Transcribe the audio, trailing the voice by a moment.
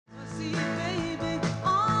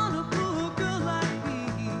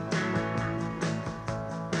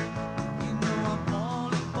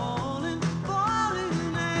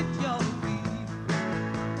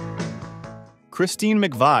Christine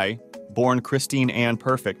McVie, born Christine Ann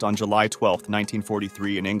Perfect on July 12,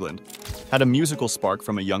 1943 in England, had a musical spark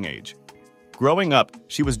from a young age. Growing up,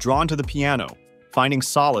 she was drawn to the piano, finding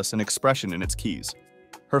solace and expression in its keys.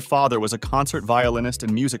 Her father was a concert violinist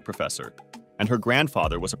and music professor, and her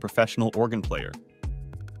grandfather was a professional organ player.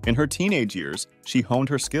 In her teenage years, she honed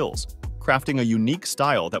her skills, crafting a unique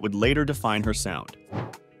style that would later define her sound.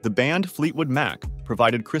 The band Fleetwood Mac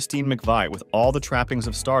provided Christine McVie with all the trappings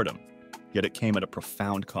of stardom, yet it came at a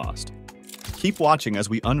profound cost. Keep watching as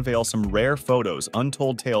we unveil some rare photos,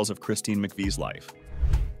 untold tales of Christine McVie's life.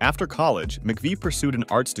 After college, McVie pursued an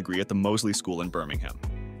arts degree at the Mosley School in Birmingham.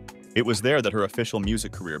 It was there that her official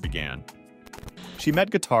music career began. She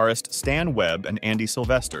met guitarist Webb and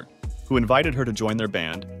Sylvester, who invited her to join their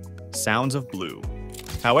band, sound.The.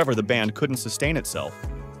 However, the band couldn't sustain itself,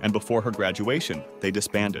 and before her graduation, they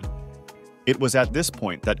disbanded. It was at this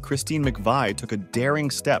point that Christine McVie took a daring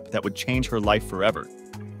step that would change her life forever.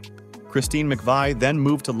 Christine McVie then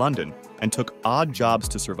moved to London and took odd jobs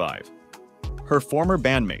to survive. Her former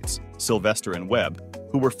bandmates, Sylvester and Webb,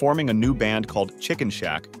 who were forming a new band called Chicken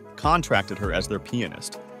Shack, contracted her as their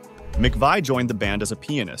pianist. McVie joined the band as a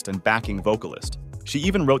pianist and backing vocalist. She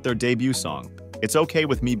even wrote their debut song, It's Okay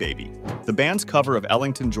With Me Baby. The band's cover of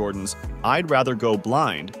Ellington Jordan's I'd Rather Go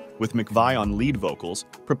Blind, with McVie on lead vocals,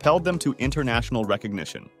 propelled them to international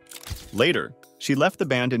recognition. Later, she left the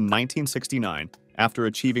band in 1969 after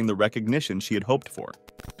achieving the recognition she had hoped for.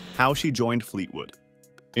 How she joined Fleetwood.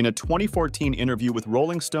 In a 2014 interview with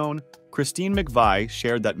Rolling Stone, Christine McVie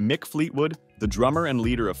shared that Mick Fleetwood, the drummer and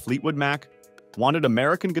leader of Fleetwood Mac, wanted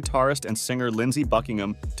American guitarist and singer Lindsey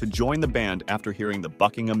Buckingham to join the band after hearing the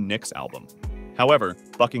Buckingham Nicks album. However,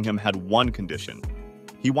 Buckingham had one condition.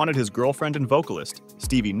 He wanted his girlfriend and vocalist,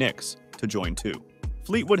 Stevie Nicks, to join too.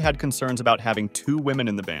 Fleetwood had concerns about having two women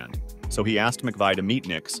in the band, so he asked McVie to meet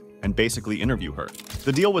Nicks and basically interview her.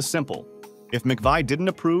 The deal was simple. If McVie didn't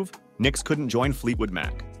approve, Nicks couldn't join Fleetwood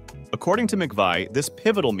Mac. According to McVie, this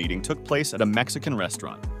pivotal meeting took place at a Mexican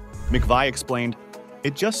restaurant. McVie explained,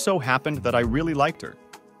 "It just so happened that I really liked her.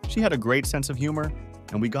 She had a great sense of humor,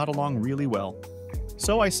 and we got along really well.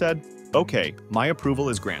 So I said, okay, my approval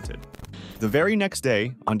is granted." The very next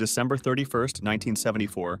day, on December 31st,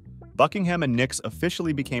 1974, Buckingham and Nicks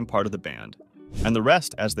officially became part of the band. And the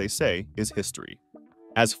rest, as they say, is history.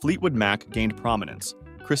 As Fleetwood Mac gained prominence,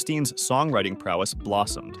 Christine's songwriting prowess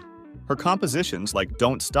blossomed. Her compositions like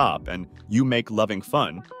Don't Stop and You Make Loving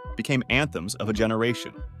Fun became anthems of a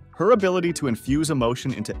generation. Her ability to infuse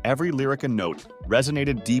emotion into every lyric and note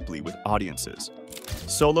resonated deeply with audiences.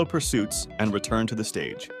 Solo pursuits and return to the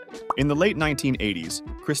stage. In the late 1980s,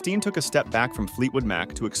 Christine took a step back from Fleetwood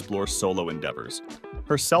Mac to explore solo endeavors.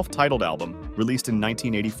 Her self-titled album, released in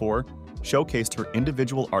 1984, showcased her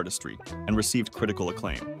individual artistry and received critical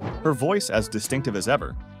acclaim. Her voice, as distinctive as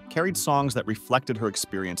ever, carried songs that reflected her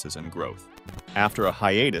experiences and growth. After a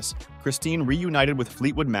hiatus, Christine reunited with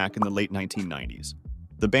Fleetwood Mac in the late 1990s.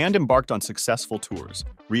 The band embarked on successful tours,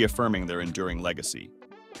 reaffirming their enduring legacy.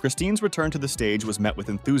 Christine's return to the stage was met with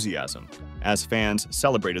enthusiasm, as fans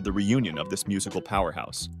celebrated the reunion of this musical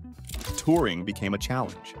powerhouse. Touring became a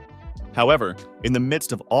challenge. However, in the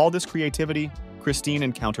midst of all this creativity, Christine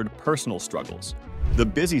encountered personal struggles. The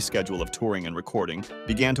busy schedule of touring and recording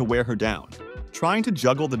began to wear her down. Trying to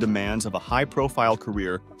juggle the demands of a high-profile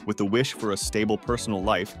career with the wish for a stable personal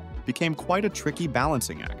life became quite a tricky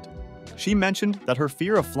balancing act. She mentioned that her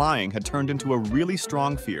fear of flying had turned into a really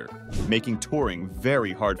strong fear, making touring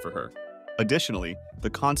very hard for her. Additionally, the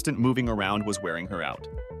constant moving around was wearing her out.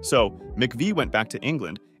 So, McVie went back to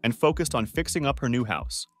England and focused on fixing up her new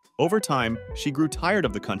house. Over time, she grew tired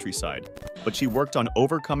of the countryside, but she worked on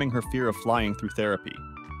overcoming her fear of flying through therapy.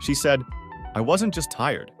 She said, "I wasn't just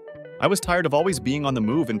tired. I was tired of always being on the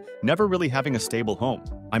move and never really having a stable home.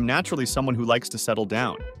 I'm naturally someone who likes to settle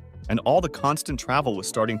down, and all the constant travel was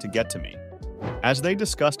starting to get to me." As they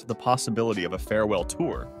discussed the possibility of a farewell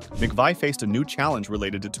tour, McVie faced a new challenge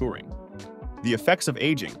related to touring. The effects of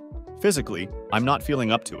aging. Physically, I'm not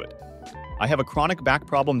feeling up to it. I have a chronic back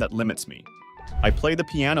problem that limits me. I play the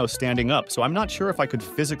piano standing up, so I'm not sure if I could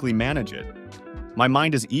physically manage it. My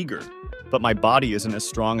mind is eager, but my body isn't as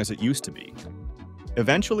strong as it used to be.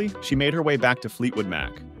 Eventually, she made her way back to Fleetwood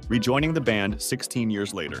Mac, rejoining the band 16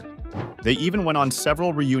 years later. They even went on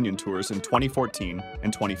several reunion tours in 2014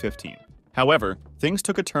 and 2015. However, things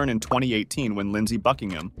took a turn in 2018 when Lindsey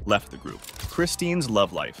Buckingham left the group. Christine's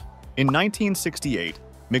love life. In 1968,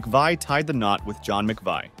 McVie tied the knot with John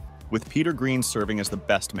McVie, with Peter Green serving as the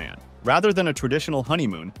best man. Rather than a traditional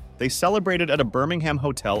honeymoon, they celebrated at a Birmingham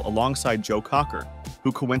hotel alongside Joe Cocker,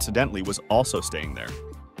 who coincidentally was also staying there.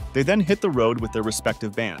 They then hit the road with their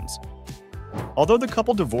respective bands. Although the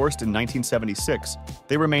couple divorced in 1976,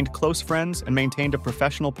 they remained close friends and maintained a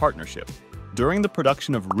professional partnership. During the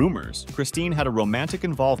production of Rumors, Christine had a romantic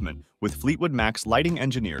involvement with Fleetwood Mac's lighting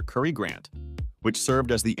engineer Curry Grant, which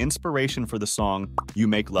served as the inspiration for the song You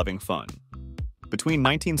Make Loving Fun. Between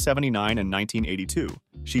 1979 and 1982,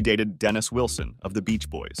 she dated Dennis Wilson of the Beach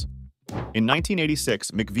Boys. In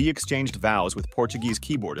 1986, McVie exchanged vows with Portuguese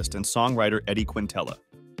keyboardist and songwriter Eddie Quintela.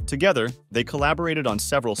 Together, they collaborated on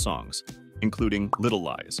several songs, including Little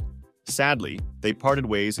Lies. Sadly, they parted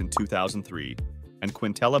ways in 2003, and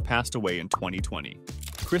Quintela passed away in 2020.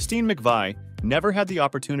 Christine McVie never had the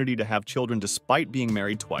opportunity to have children despite being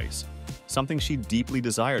married twice, something she deeply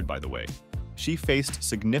desired, by the way. She faced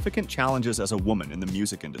significant challenges as a woman in the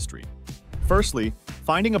music industry. Firstly,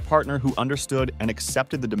 finding a partner who understood and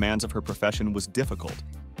accepted the demands of her profession was difficult.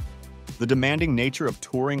 The demanding nature of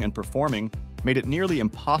touring and performing made it nearly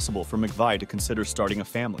impossible for McVie to consider starting a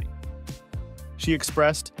family. She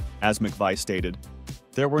expressed, as McVie stated,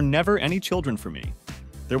 "There were never any children for me.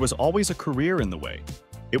 There was always a career in the way.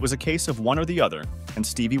 It was a case of one or the other," and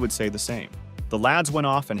Stevie would say the same. The lads went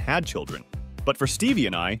off and had children, but for Stevie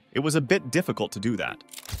and I, it was a bit difficult to do that.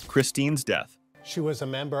 Christine's death. She was a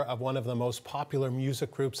member of one of the most popular music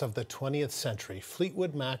groups of the 20th century.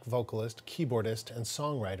 Fleetwood Mac vocalist, keyboardist, and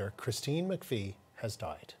songwriter Christine McVie has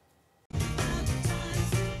died.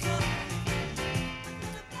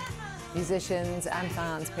 Musicians and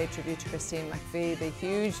fans pay tribute to Christine McVie, the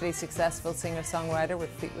hugely successful singer-songwriter with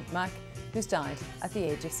Fleetwood Mac, who's died at the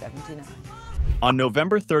age of 79. On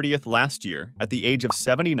November 30th last year, at the age of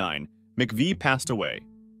 79, McVie passed away.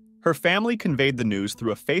 Her family conveyed the news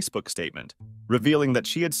through a Facebook statement, revealing that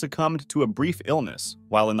she had succumbed to a brief illness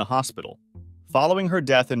while in the hospital. Following her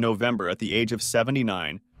death in November at the age of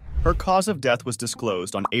 79, her cause of death was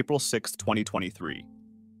disclosed on April 6, 2023.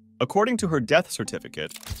 According to her death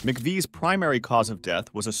certificate, McVie's primary cause of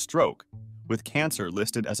death was a stroke, with cancer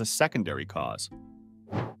listed as a secondary cause.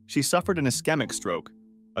 She suffered an ischemic stroke,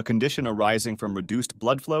 a condition arising from reduced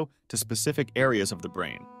blood flow to specific areas of the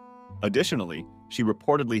brain. Additionally, she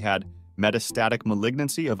reportedly had metastatic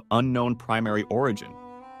malignancy of unknown primary origin,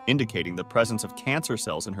 indicating the presence of cancer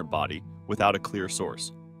cells in her body without a clear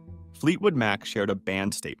source. Fleetwood Mac shared a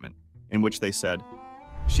band statement in which they said,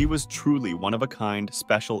 "She was truly one of a kind,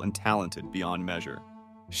 special, and talented beyond measure.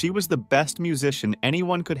 She was the best musician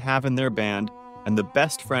anyone could have in their band and the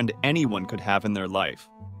best friend anyone could have in their life.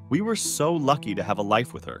 We were so lucky to have a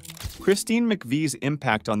life with her." Christine McVie's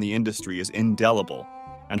impact on the industry is indelible,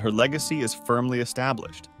 and her legacy is firmly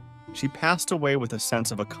established. She passed away with a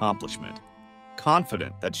sense of accomplishment,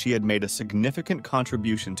 confident that she had made a significant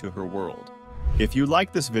contribution to her world. If you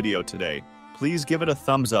liked this video today, please give it a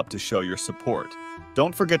thumbs up to show your support.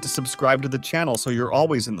 Don't forget to subscribe to the channel so you're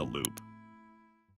always in the loop.